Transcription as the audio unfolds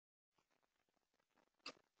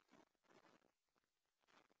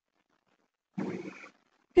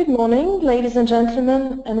Good morning, ladies and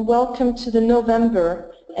gentlemen, and welcome to the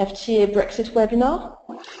November FTA Brexit webinar.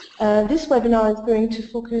 This webinar is going to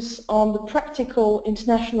focus on the practical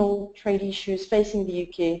international trade issues facing the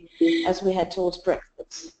UK as we head towards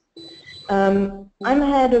Brexit. I'm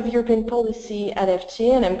head of European policy at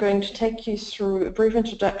FTA, and I'm going to take you through a brief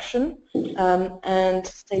introduction and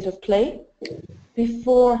state of play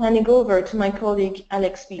before handing over to my colleague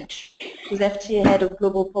Alex Beach, who's FTA head of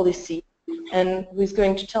global policy, and who is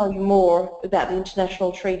going to tell you more about the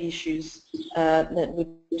international trade issues that would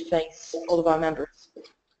face all of our members.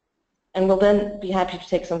 And we'll then be happy to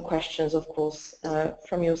take some questions, of course,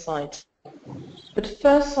 from your side. But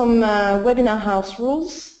first, some webinar house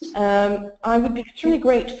rules. I would be extremely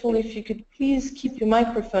grateful if you could please keep your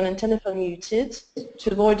microphone and telephone muted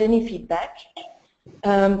to avoid any feedback.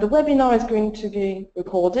 The webinar is going to be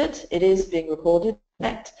recorded. It is being recorded, in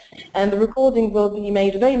fact, and the recording will be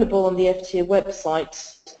made available on the FTA website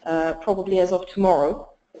probably as of tomorrow.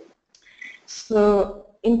 So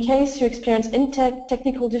in case you experience any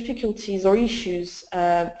technical difficulties or issues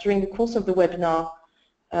during the course of the webinar,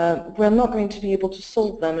 we're not going to be able to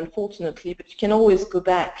solve them, unfortunately, but you can always go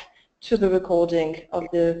back to the recording of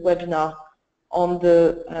the webinar on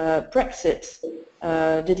the Brexit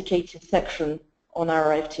dedicated section on our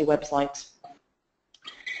FTA website.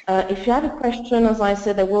 If you have a question, as I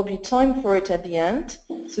said, there will be time for it at the end,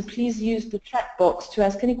 so please use the chat box to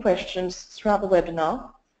ask any questions throughout the webinar.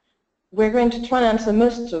 We're going to try and answer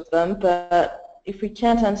most of them, but if we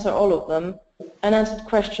can't answer all of them, unanswered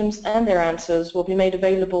questions and their answers will be made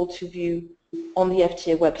available to view on the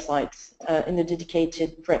FTA website in the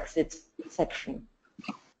dedicated Brexit section.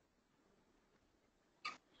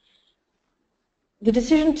 The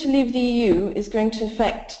decision to leave the EU is going to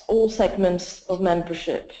affect all segments of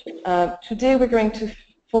membership. Today we're going to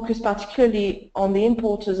focus particularly on the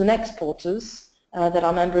importers and exporters that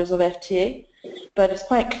are members of FTA, but it's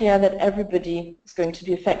quite clear that everybody is going to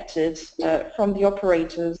be affected, from the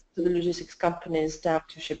operators to the logistics companies down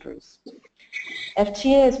to shippers.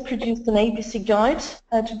 FTA has produced an ABC guide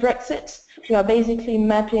to Brexit. We are basically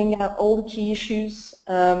mapping out all the key issues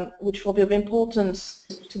which will be of importance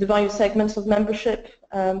to the various segments of membership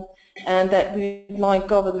and that we'd like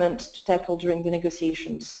government to tackle during the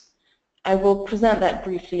negotiations. I will present that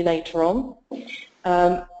briefly later on.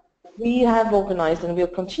 We have organized and will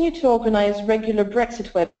continue to organize regular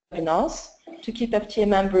Brexit webinars to keep FTA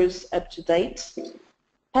members up to date.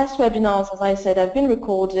 Past webinars, as I said, have been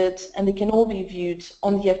recorded and they can all be viewed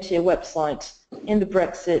on the FTA website in the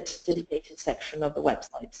Brexit dedicated section of the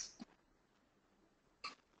website.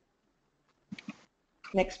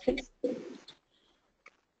 Next, please.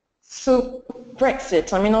 So,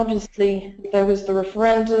 Brexit, I mean, obviously there was the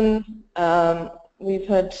referendum. We've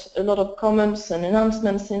heard a lot of comments and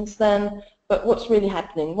announcements since then, but what's really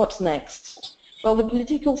happening? What's next? Well, the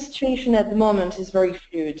political situation at the moment is very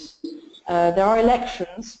fluid. There are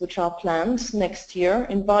elections which are planned next year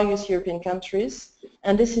in various European countries,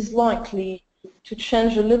 and this is likely to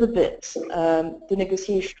change a little bit the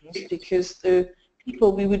negotiations, because the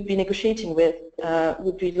people we would be negotiating with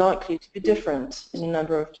would be likely to be different in a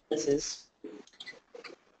number of cases.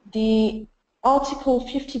 The Article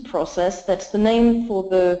 50 process, that's the name for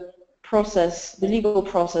the process, the legal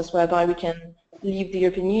process whereby we can leave the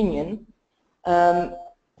European Union,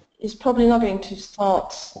 is probably not going to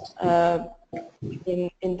start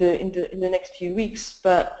in the next few weeks,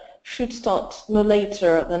 but should start no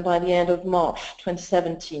later than by the end of March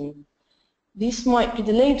 2017. This might be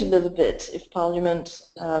delayed a little bit if Parliament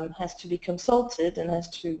has to be consulted and has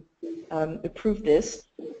to approve this,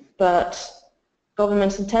 but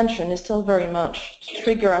government's intention is still very much to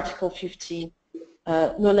trigger Article 50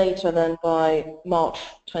 no later than by March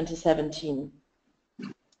 2017.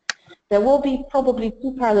 There will be probably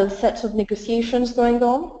two parallel sets of negotiations going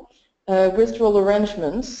on, withdrawal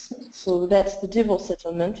arrangements, so that's the divorce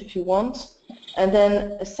settlement if you want, and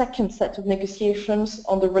then a second set of negotiations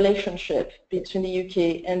on the relationship between the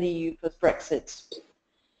UK and the EU post-Brexit.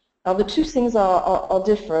 Now the two things are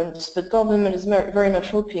different, but government is very much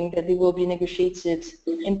hoping that they will be negotiated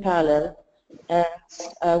in parallel,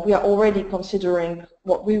 and we are already considering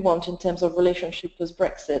what we want in terms of relationship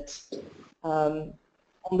post-Brexit,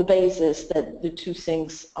 on the basis that the two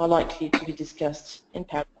things are likely to be discussed in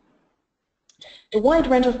parallel. A wide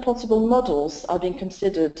range of possible models are being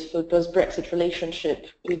considered for post-Brexit relationship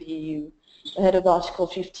with the EU ahead of Article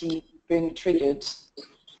 50 being triggered.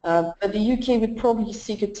 But the UK would probably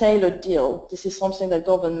seek a tailored deal. This is something that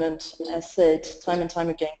government has said time and time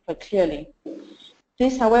again quite clearly.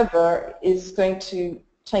 This, however, is going to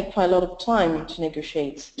take quite a lot of time to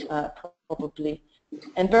negotiate, probably,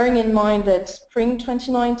 And bearing in mind that spring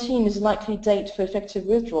 2019 is a likely date for effective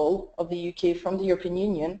withdrawal of the UK from the European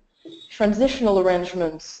Union, transitional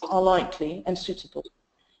arrangements are likely and suitable.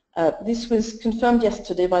 This was confirmed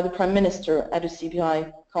yesterday by the Prime Minister at a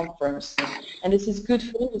CBI conference. And this is good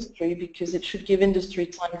for industry because it should give industry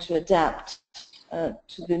time to adapt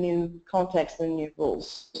to the new context and new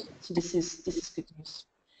rules. So this is good news.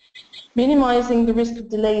 Minimizing the risk of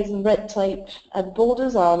delays and red tape at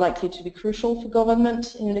borders are likely to be crucial for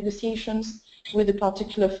government in negotiations, with a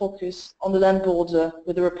particular focus on the land border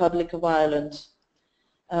with the Republic of Ireland.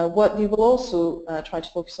 What we will also try to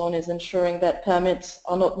focus on is ensuring that permits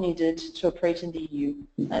are not needed to operate in the EU.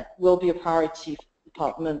 That will be a priority for the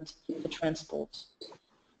Department for Transport.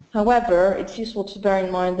 However, it's useful to bear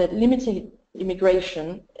in mind that limited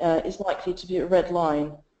immigration is likely to be a red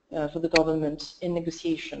line for the government in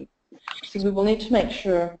negotiation. So we will need to make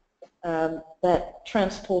sure that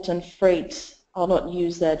transport and freight are not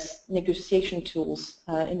used as negotiation tools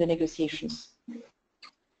in the negotiations.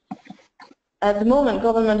 At the moment,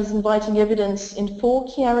 government is inviting evidence in 4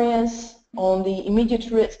 key areas on the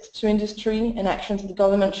immediate risks to industry and actions the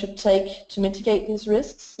government should take to mitigate these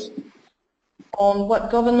risks, on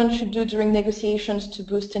what government should do during negotiations to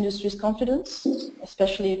boost industry's confidence,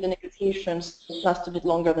 especially if the negotiations last a bit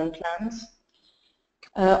longer than planned,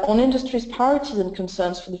 on industry's priorities and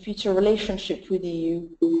concerns for the future relationship with the EU,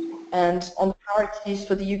 and on the priorities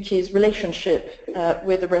for the UK's relationship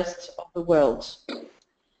with the rest of the world.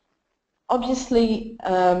 Obviously,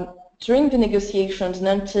 during the negotiations and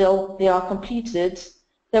until they are completed,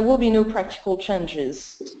 there will be no practical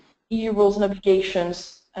changes. EU rules and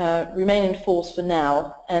obligations remain in force for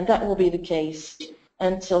now, and that will be the case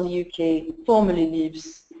until the UK formally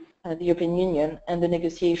leaves the European Union and the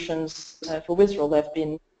negotiations for withdrawal have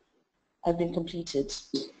been completed.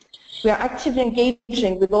 We are actively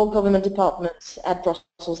engaging with all government departments at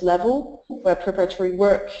Brussels level, where preparatory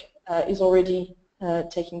work is already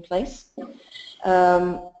taking place,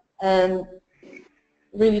 and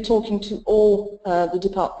really talking to all the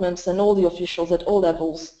departments and all the officials at all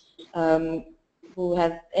levels who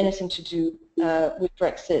have anything to do with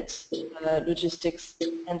Brexit, logistics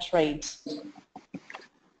and trade.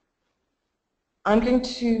 I'm going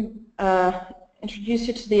to introduce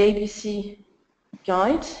you to the ABC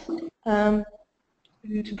guide to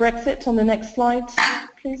Brexit on the next slide,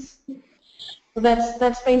 please. So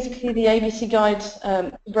that's basically the ABC guide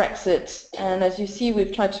to Brexit, and as you see,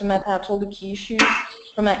 we've tried to map out all the key issues,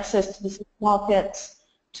 from access to the single market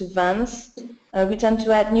to vans. We tend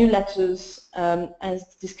to add new letters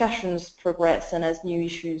as discussions progress and as new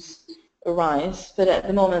issues arise, but at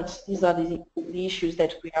the moment these are the issues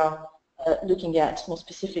that we are looking at more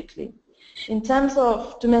specifically. In terms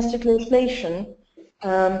of domestic legislation,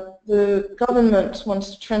 the government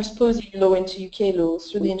wants to transpose EU law into UK law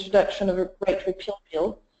through the introduction of a rate repeal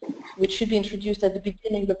bill, which should be introduced at the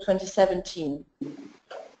beginning of 2017.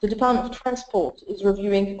 The Department of Transport is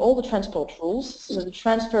reviewing all the transport rules, so the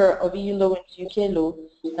transfer of EU law into UK law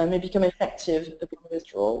may become effective upon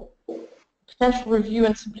withdrawal. Potential review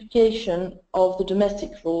and simplification of the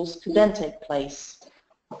domestic rules could then take place,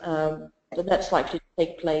 but that's likely to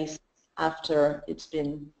take place after it's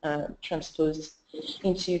been transposed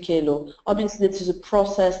into UK law. Obviously, this is a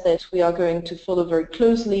process that we are going to follow very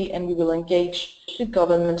closely, and we will engage with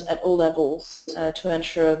government at all levels to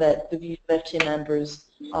ensure that the views of FTA members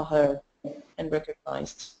are heard and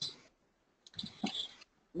recognized.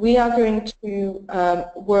 We are going to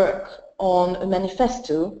work on a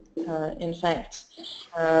manifesto, in fact,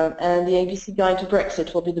 and the ABC Guide to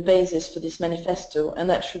Brexit will be the basis for this manifesto, and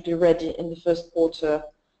that should be ready in the first quarter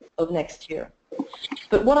of next year.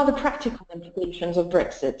 But what are the practical implications of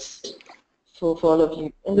Brexit for all of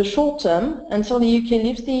you? In the short term, until the UK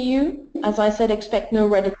leaves the EU, as I said, expect no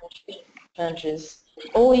radical changes.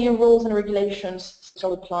 All EU rules and regulations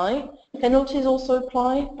still apply. Penalties also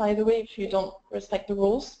apply, by the way, if you don't respect the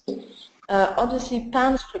rules. Obviously,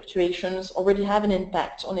 pound fluctuations already have an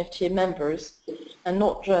impact on FTA members, and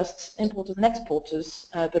not just importers and exporters,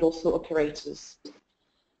 but also operators.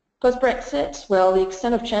 Post-Brexit, well, the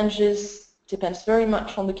extent of changes depends very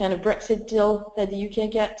much on the kind of Brexit deal that the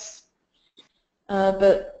UK gets.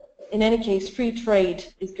 But in any case, free trade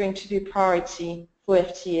is going to be a priority for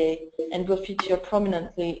FTA and will feature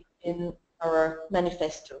prominently in our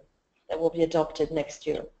manifesto that will be adopted next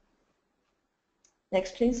year.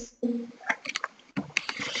 Next, please.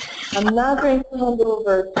 I'm now going to hand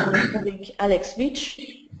over to my colleague Alex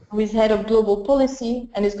Veach, who is head of global policy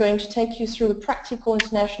and is going to take you through the practical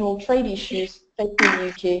international trade issues facing the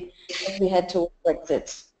UK as we head towards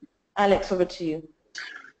Brexit. Alex, over to you.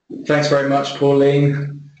 Thanks very much,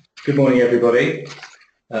 Pauline. Good morning, everybody.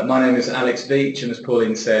 My name is Alex Veach, and as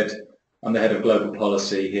Pauline said, I'm the head of global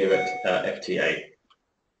policy here at FTA.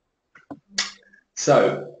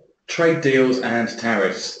 So, trade deals and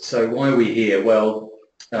tariffs. So why are we here? Well,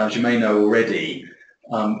 as you may know already,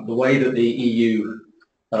 the way that the EU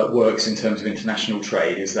works in terms of international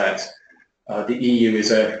trade is that the EU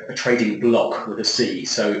is a trading bloc with a C.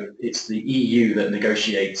 So it's the EU that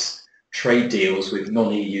negotiates trade deals with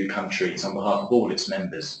non-EU countries on behalf of all its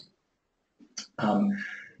members.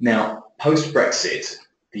 Now, post-Brexit,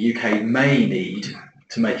 the UK may need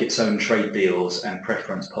to make its own trade deals and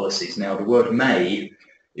preference policies. Now, the word may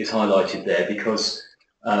is highlighted there because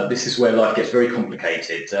this is where life gets very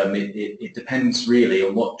complicated. It depends really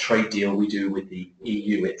on what trade deal we do with the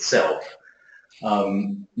EU itself.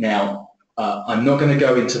 Now, I'm not going to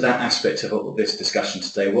go into that aspect of this discussion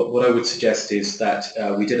today. What I would suggest is that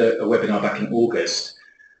we did a webinar back in August,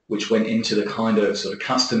 which went into the kind of sort of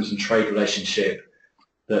customs and trade relationship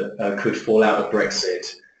that could fall out of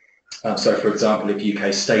Brexit. So, for example, if the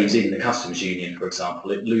UK stays in the customs union, for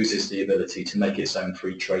example, it loses the ability to make its own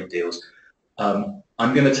free trade deals. I'm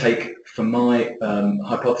going to take from my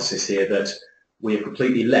hypothesis here that we have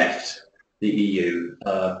completely left the EU.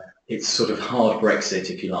 It's sort of hard Brexit,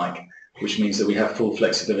 if you like, which means that we have full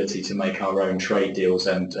flexibility to make our own trade deals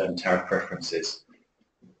and tariff preferences.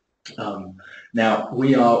 Now,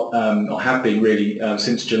 we are, or have been really,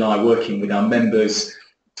 since July, working with our members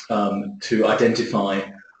to identify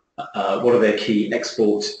what are their key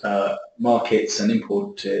export markets and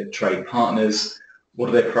import trade partners, what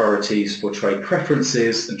are their priorities for trade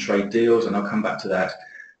preferences and trade deals, and I'll come back to that.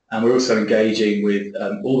 And we're also engaging with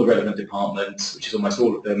all the relevant departments, which is almost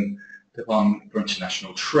all of them, Department for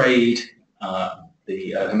International Trade,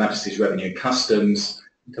 the Her Majesty's Revenue and Customs,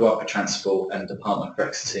 Department for Transport, and Department for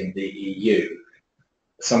Exiting the EU.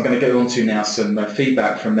 So I'm going to go on to now some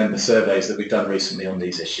feedback from member surveys that we've done recently on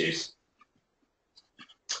these issues.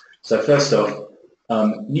 So first off,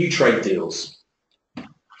 new trade deals.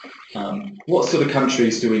 What sort of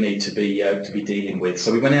countries do we need to be dealing with?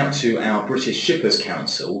 So we went out to our British Shippers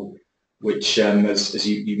Council, which, as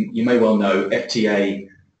you may well know, FTA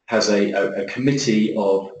has a committee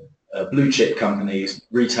of blue chip companies,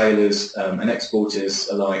 retailers and exporters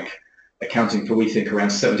alike, accounting for, we think, around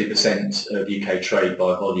 70% of UK trade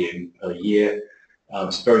by volume per year.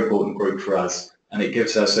 It's a very important group for us, and it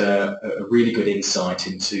gives us a really good insight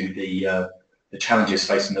into the challenges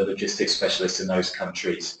facing the logistics specialists in those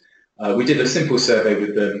countries. We did a simple survey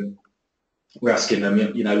with them. We're asking them,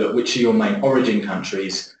 look, which are your main origin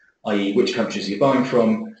countries, i.e. which countries are you buying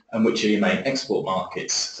from, and which are your main export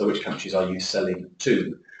markets, so which countries are you selling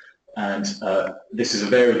to? And this is a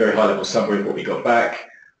very, very high-level summary of what we got back.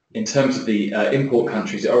 In terms of the import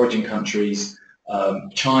countries, the origin countries,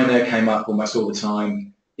 China came up almost all the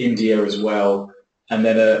time, India as well, and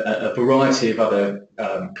then a variety of other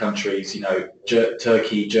countries,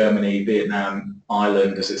 Turkey, Germany, Vietnam,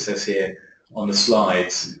 Ireland, as it says here on the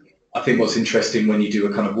slides. I think what's interesting when you do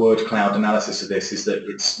a kind of word cloud analysis of this is that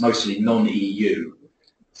it's mostly non-EU.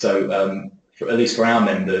 So at least for our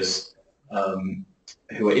members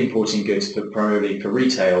who are importing goods primarily for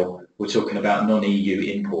retail, we're talking about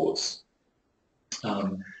non-EU imports.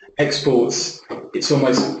 Exports, it's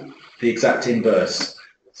almost the exact inverse.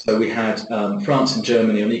 So we had France and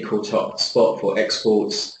Germany on equal top spot for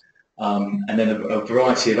exports, and then a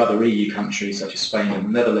variety of other EU countries such as Spain and the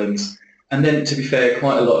Netherlands, and then, to be fair,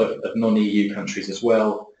 quite a lot of non-EU countries as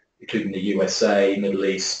well, including the USA, Middle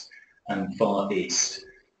East and Far East.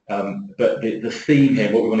 But the theme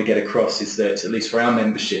here, what we want to get across is that, at least for our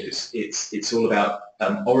membership, it's all about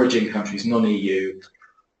origin countries, non-EU,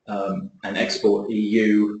 and export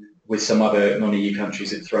EU with some other non-EU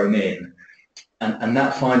countries that thrown in. And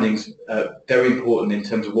that finding's very important in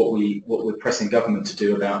terms of what we're pressing government to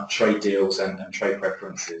do about trade deals and trade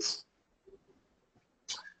preferences.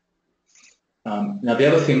 Now, the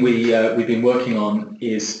other thing we've been working on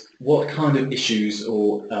is what kind of issues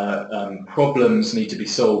or problems need to be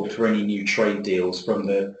solved for any new trade deals from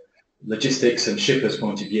the logistics and shippers'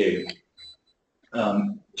 point of view.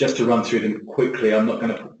 Just to run through them quickly, I'm not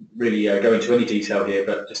going to really go into any detail here,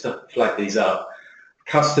 but just to flag these up.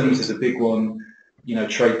 Customs is a big one.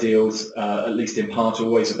 Trade deals, at least in part, are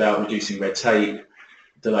always about reducing red tape,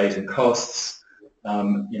 delays and costs.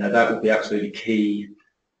 That will be absolutely key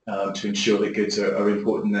to ensure that goods are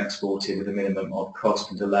imported and exported with a minimum of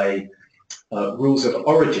cost and delay. Rules of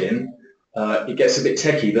origin, it gets a bit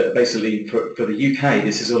techie, but basically for the UK,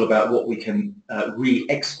 this is all about what we can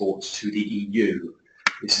re-export to the EU.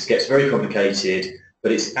 This gets very complicated,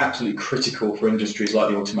 but it's absolutely critical for industries like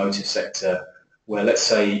the automotive sector, where let's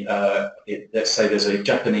say there's a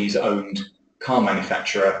Japanese-owned car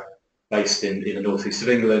manufacturer based in the northeast of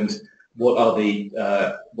England. What are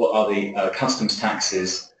the customs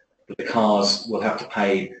taxes that the cars will have to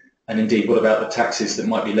pay, and indeed what about the taxes that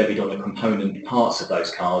might be levied on the component parts of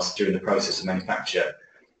those cars during the process of manufacture?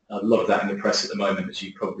 A lot of that in the press at the moment, as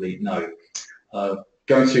you probably know.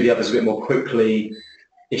 Going through the others a bit more quickly,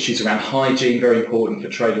 issues around hygiene, very important for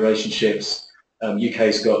trade relationships.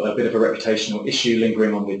 UK's got a bit of a reputational issue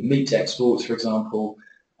lingering on with meat exports, for example.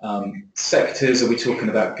 Sectors, are we talking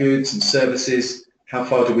about goods and services? How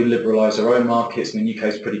far do we liberalise our own markets? I mean,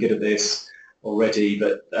 UK's pretty good at this already,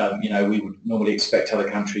 but we would normally expect other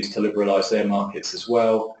countries to liberalise their markets as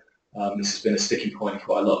well. This has been a sticking point for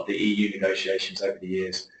quite a lot of the EU negotiations over the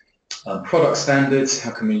years. Product standards,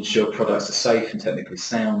 how can we ensure products are safe and technically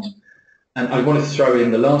sound? And I wanted to throw in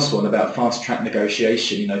the last one about fast-track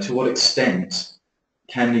negotiation. To what extent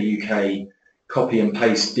can the UK copy and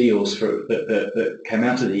paste deals that came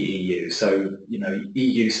out of the EU? So,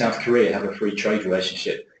 EU, South Korea have a free trade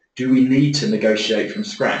relationship. Do we need to negotiate from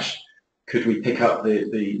scratch? Could we pick up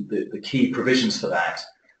the key provisions for that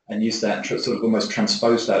and use that, sort of almost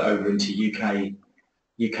transpose that over into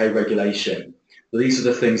UK regulation? Well, these are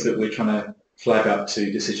the things that we're trying to flag up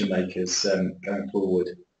to decision makers going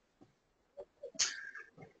forward.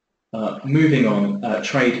 Moving on,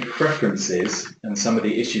 trade preferences and some of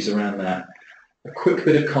the issues around that. A quick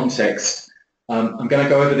bit of context. I'm going to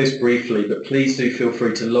go over this briefly, but please do feel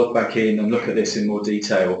free to log back in and look at this in more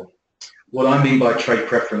detail. What I mean by trade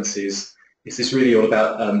preferences is this really all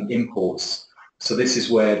about imports. So this is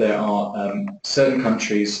where there are certain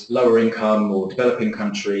countries, lower income or developing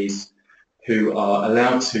countries, who are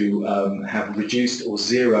allowed to have reduced or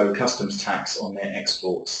zero customs tax on their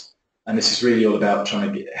exports. And this is really all about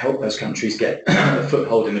trying to help those countries get a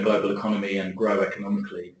foothold in the global economy and grow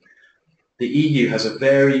economically. The EU has a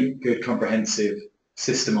very good comprehensive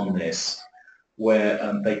system on this,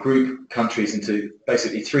 where they group countries into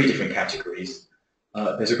basically 3 different categories.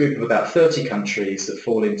 There's a group of about 30 countries that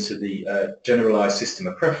fall into the generalised system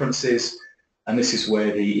of preferences, and this is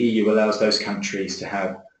where the EU allows those countries to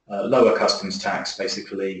have lower customs tax,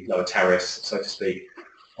 basically lower tariffs, so to speak,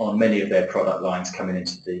 on many of their product lines coming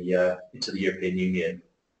into the European Union.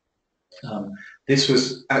 This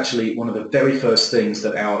was actually one of the very first things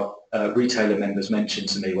that our retailer members mentioned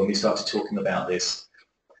to me when we started talking about this.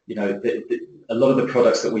 A lot of the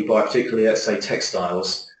products that we buy, particularly, let's say,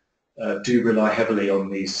 textiles, do rely heavily on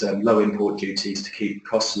these low import duties to keep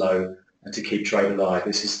costs low and to keep trade alive.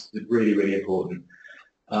 This is really, really important.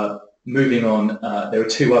 Moving on, there are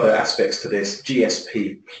 2 other aspects to this.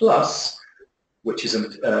 GSP Plus, which is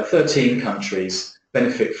 13 countries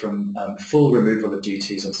benefit from full removal of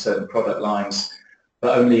duties on certain product lines,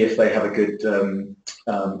 but only if they have a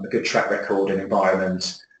good track record in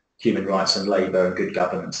environment, human rights and labour, and good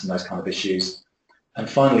governance and those kind of issues. And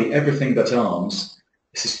finally, everything but arms.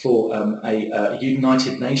 This is for a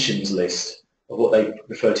United Nations list of what they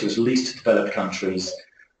refer to as least developed countries,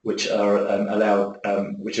 which are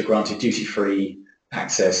which are granted duty-free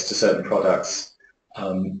access to certain products.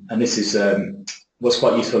 And this is what's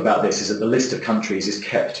quite useful about this is that the list of countries is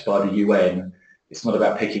kept by the UN. It's not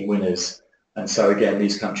about picking winners, and so again,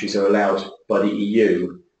 these countries are allowed by the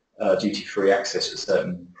EU duty-free access for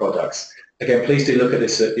certain products. Again, please do look at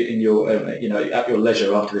this in your at your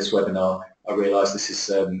leisure after this webinar. I realise this is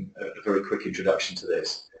a very quick introduction to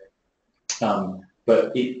this.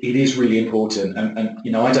 But it is really important,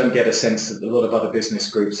 and I don't get a sense that a lot of other business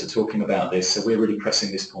groups are talking about this, so we're really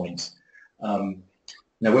pressing this point.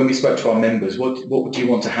 Now, when we spoke to our members, what would you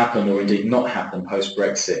want to happen or indeed not happen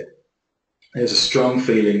post-Brexit? There's a strong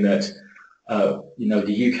feeling that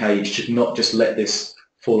the UK should not just let this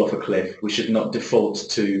fall off a cliff. We should not default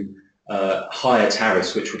to higher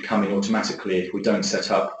tariffs, which would come in automatically if we don't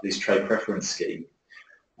set up this trade preference scheme.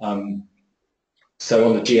 So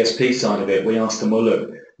on the GSP side of it, we asked them, well,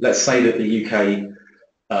 look, let's say that the UK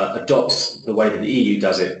adopts the way that the EU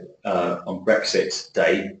does it on Brexit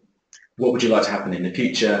Day. What would you like to happen in the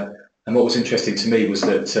future? And what was interesting to me was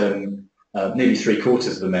that nearly 3/4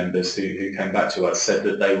 of the members who came back to us said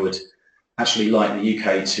that they would actually like the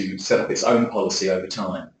UK to set up its own policy over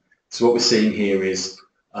time. So what we're seeing here is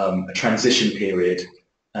a transition period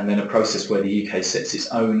and then a process where the UK sets its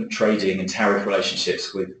own trading and tariff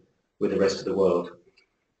relationships with the rest of the world.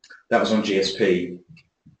 That was on GSP.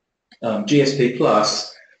 GSP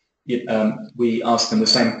Plus, we asked them the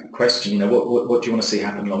same question, what do you want to see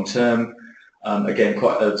happen long term? Again,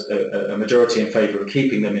 quite a majority in favour of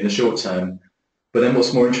keeping them in the short term. But then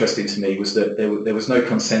what's more interesting to me was that there was no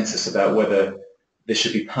consensus about whether this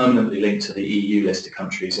should be permanently linked to the EU list of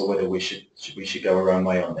countries, or whether we should go our own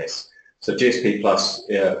way on this. So GSP Plus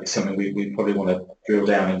is something we probably want to drill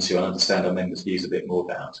down into and understand our members' views a bit more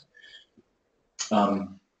about.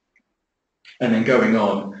 And then going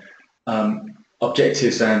on,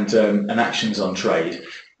 objectives and actions on trade.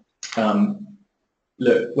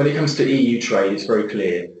 Look, when it comes to EU trade, it's very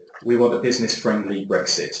clear. We want a business-friendly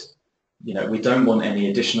Brexit. You know, we don't want any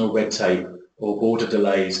additional red tape or border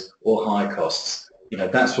delays or high costs. You know,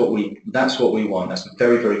 that's what we want. That's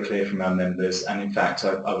very, very clear from our members. And in fact,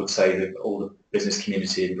 I would say that all the business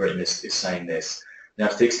community in Britain is saying this. Now,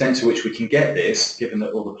 to the extent to which we can get this, given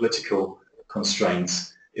that all the political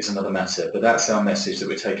constraints, is another matter. But that's our message that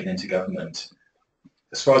we're taking into government.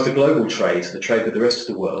 As far as the global trade, the trade with the rest of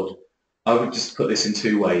the world, I would just put this in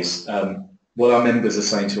two ways. What our members are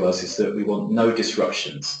saying to us is that we want no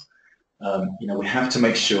disruptions. You know, we have to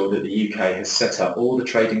make sure that the UK has set up all the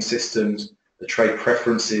trading systems, the trade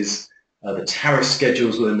preferences, the tariff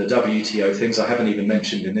schedules within the WTO, things I haven't even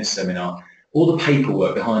mentioned in this seminar. All the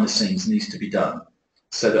paperwork behind the scenes needs to be done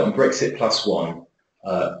so that on Brexit +1,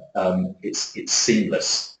 it's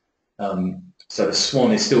seamless. So the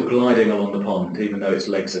swan is still gliding along the pond, even though its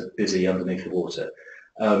legs are busy underneath the water.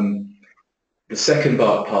 The second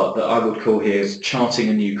part that I would call here is charting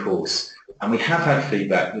a new course. And we have had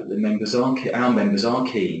feedback that our members are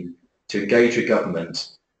keen to engage with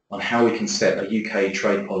government on how we can set a UK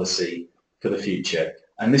trade policy for the future.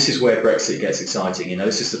 And this is where Brexit gets exciting. You know,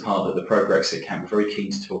 this is the part that the pro-Brexit camp are very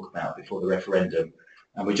keen to talk about before the referendum.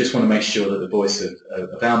 And we just want to make sure that the voice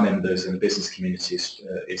of our members and the business community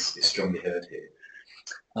is strongly heard here.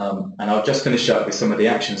 And I'll just finish up with some of the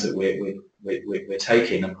actions that we're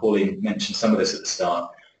taking, and Pauline mentioned some of this at the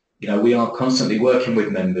start. You know, we are constantly working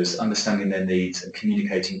with members, understanding their needs and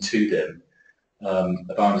communicating to them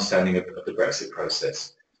of our understanding of the Brexit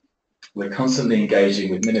process. We're constantly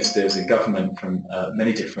engaging with ministers and government from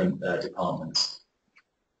many different departments.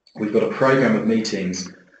 We've got a programme of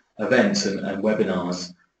meetings, events and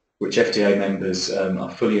webinars which FTA members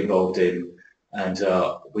are fully involved in, and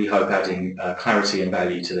we hope adding clarity and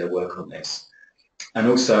value to their work on this. And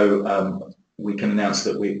also we can announce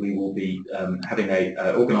that we will be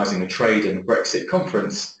organising a trade and Brexit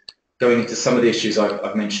conference, going into some of the issues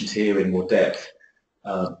I've mentioned here in more depth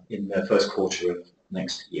in the first quarter of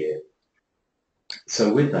next year.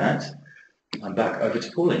 So with that, I'm back over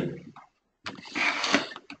to Pauline.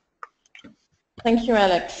 Thank you,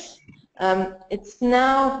 Alex. It's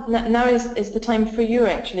now is the time for you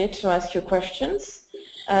actually to ask your questions.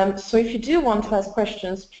 So if you do want to ask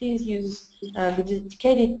questions, please use the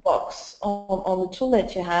dedicated box on the tool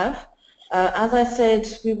that you have. As I said,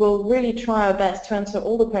 we will really try our best to answer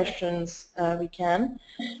all the questions we can.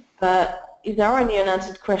 But if there are any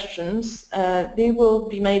unanswered questions, they will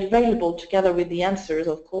be made available together with the answers,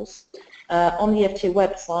 of course, on the FTA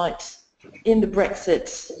website in the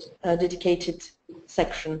Brexit dedicated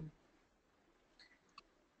section.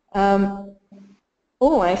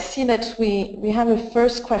 Oh, I see that we have a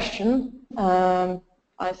first question.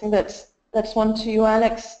 I think that's one to you,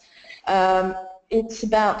 Alex. It's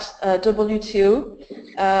about WTO.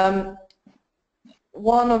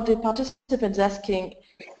 One of the participants asking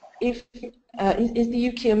if is the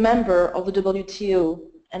UK a member of the WTO,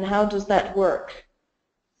 and how does that work?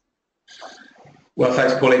 Well,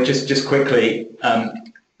 thanks, Pauline. Just quickly,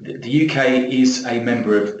 the UK is a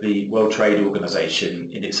member of the World Trade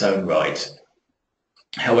Organization in its own right.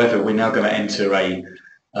 However, we're now going to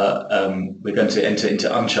enter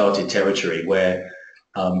into uncharted territory where,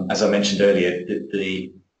 as I mentioned earlier,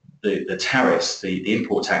 the tariffs, the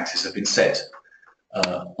import taxes have been set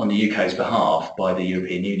on the UK's behalf by the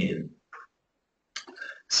European Union.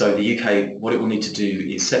 So the UK, what it will need to do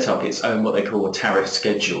is set up its own, what they call a tariff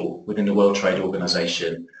schedule within the World Trade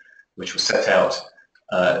Organization, which will set out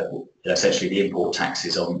essentially the import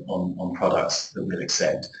taxes on products that we'll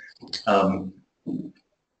accept.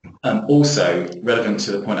 Also, relevant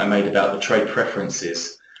to the point I made about the trade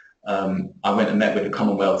preferences, I went and met with the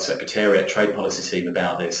Commonwealth Secretariat Trade Policy Team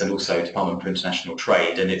about this, and also Department for International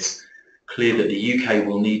Trade, and it's clear that the UK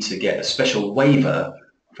will need to get a special waiver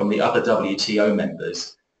from the other WTO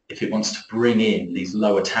members if it wants to bring in these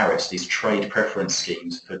lower tariffs, these trade preference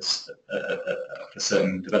schemes for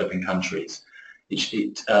certain developing countries.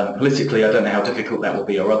 Politically, I don't know how difficult that will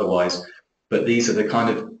be or otherwise, but these are the kind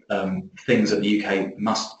of things that the UK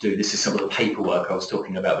must do. This is some of the paperwork I was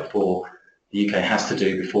talking about before the UK has to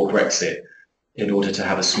do before Brexit in order to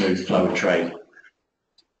have a smooth flow of trade.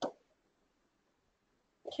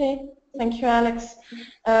 Okay, thank you, Alex.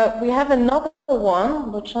 We have another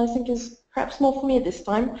one, which I think is perhaps more for me this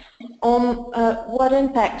time, on what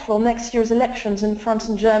impact will next year's elections in France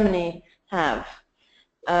and Germany have.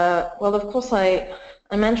 Well, of course, I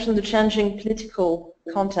mentioned the changing political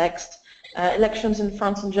context. Elections in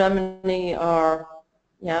France and Germany are,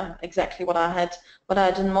 yeah, exactly what I had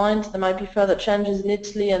in mind. There might be further changes in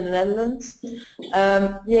Italy and the Netherlands.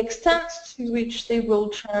 The extent to which they will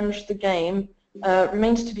change the game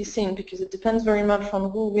remains to be seen, because it depends very much on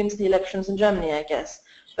who wins the elections in Germany, I guess.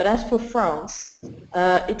 But as for France,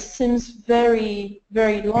 it seems very,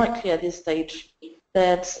 very likely at this stage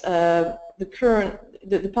that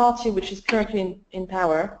the party which is currently in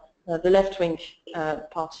power, the left-wing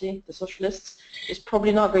party, the Socialists, is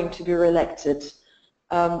probably not going to be re-elected.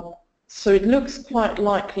 So it looks quite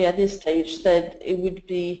likely at this stage that it would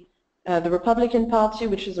be the Republican Party,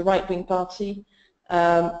 which is a right-wing party.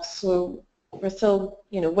 So we're still,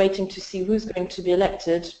 waiting to see who's going to be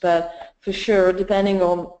elected. But for sure, depending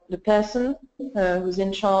on the person who's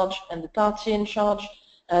in charge and the party in charge,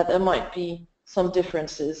 there might be some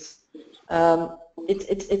differences.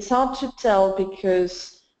 It's hard to tell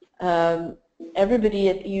because everybody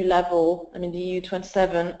at EU level, I mean the EU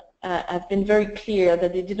 27, have been very clear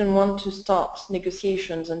that they didn't want to start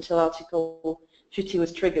negotiations until Article 50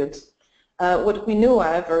 was triggered. What we know,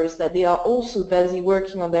 however, is that they are also busy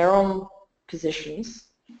working on their own positions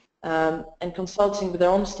and consulting with their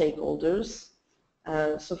own stakeholders.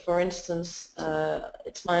 So, for instance,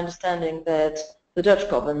 it's my understanding that the Dutch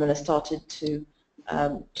government has started to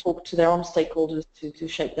talk to their own stakeholders to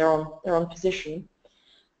shape their own position.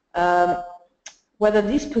 Whether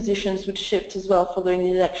these positions would shift as well following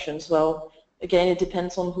the elections, well, again, it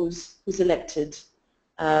depends on who's elected.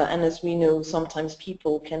 And as we know, sometimes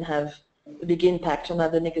people can have a big impact on how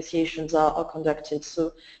the negotiations are conducted.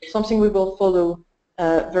 So something we will follow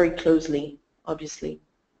very closely, obviously.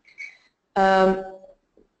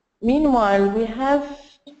 Meanwhile, we have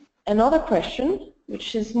another question,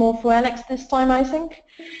 which is more for Alex this time, I think.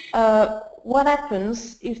 What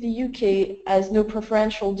happens if the UK has no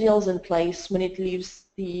preferential deals in place when it leaves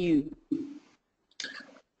the EU?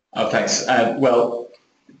 Oh, thanks. Well,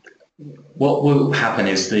 what will happen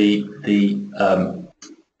is the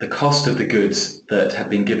cost of the goods that have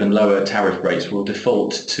been given lower tariff rates will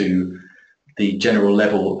default to the general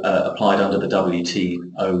level applied under the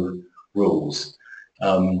WTO rules.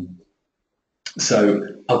 So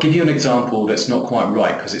I'll give you an example that's not quite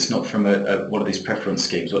right because it's not from one of these preference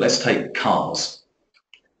schemes, but let's take cars.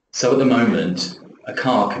 So at the moment, a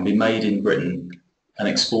car can be made in Britain and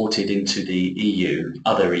exported into the EU,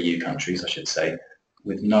 other EU countries I should say,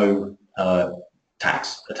 with no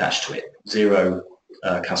tax attached to it, zero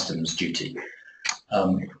customs duty.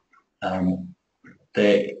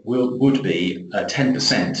 There would be a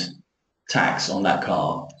 10% tax on that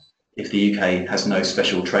car if the UK has no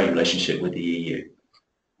special trade relationship with the EU.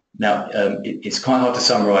 Now, it's quite hard to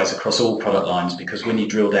summarise across all product lines because when you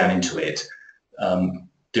drill down into it,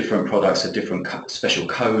 different products have different special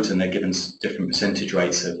codes and they're given different percentage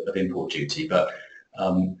rates of import duty. But,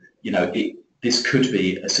 this could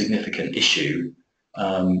be a significant issue.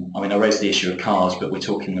 I mean, I raised the issue of cars, but we're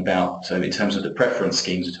talking about, so in terms of the preference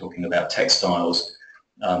schemes, we're talking about textiles,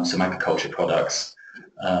 some agriculture products,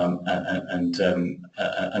 and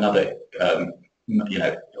other,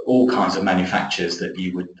 all kinds of manufacturers that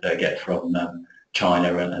you would get from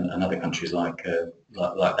China and other countries like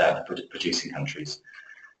that, the producing countries.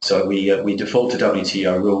 So we default to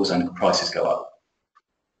WTO rules and prices go up.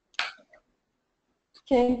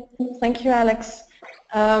 Okay, thank you, Alex.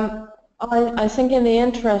 I think in the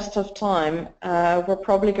interest of time, we're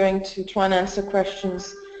probably going to try and answer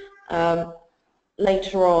questions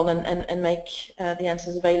later on and make the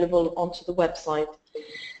answers available onto the website.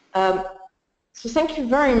 So thank you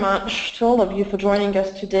very much to all of you for joining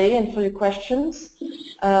us today and for your questions.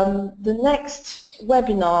 The next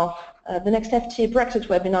webinar, the next FTA Brexit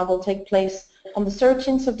webinar will take place on the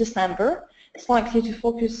 13th of December. It's likely to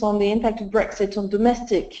focus on the impact of Brexit on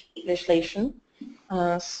domestic legislation.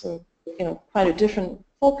 So, quite a different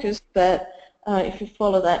focus, but if you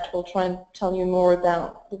follow that, we'll try and tell you more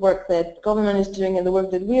about the work that the government is doing and the work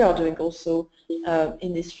that we are doing also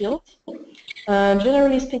in this field.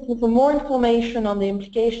 Generally speaking, for more information on the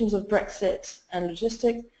implications of Brexit and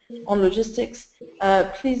logistics,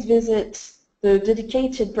 please visit the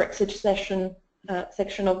dedicated Brexit section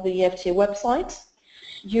of the FTA website.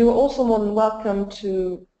 You're also more than welcome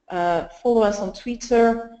to follow us on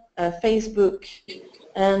Twitter, Facebook,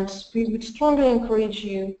 and we would strongly encourage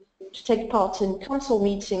you to take part in council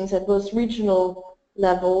meetings at both regional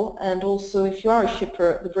level and also, if you are a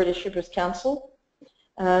shipper, the British Shippers Council.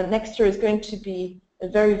 Next year is going to be a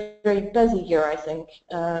very, very busy year, I think,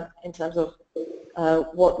 in terms of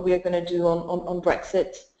what we are going to do on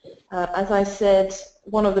Brexit. As I said,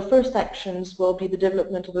 one of the first actions will be the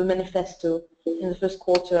development of a manifesto in the first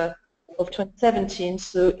quarter of 2017.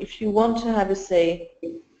 So if you want to have a say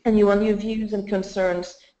and you want your views and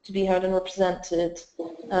concerns to be heard and represented,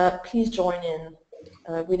 please join in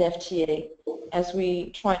with FTA as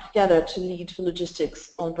we try together to lead for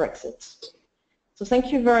logistics on Brexit. So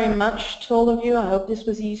thank you very much to all of you. I hope this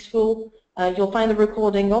was useful. You'll find the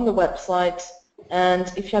recording on the website,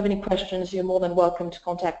 and if you have any questions, you're more than welcome to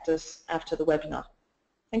contact us after the webinar.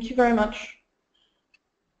 Thank you very much.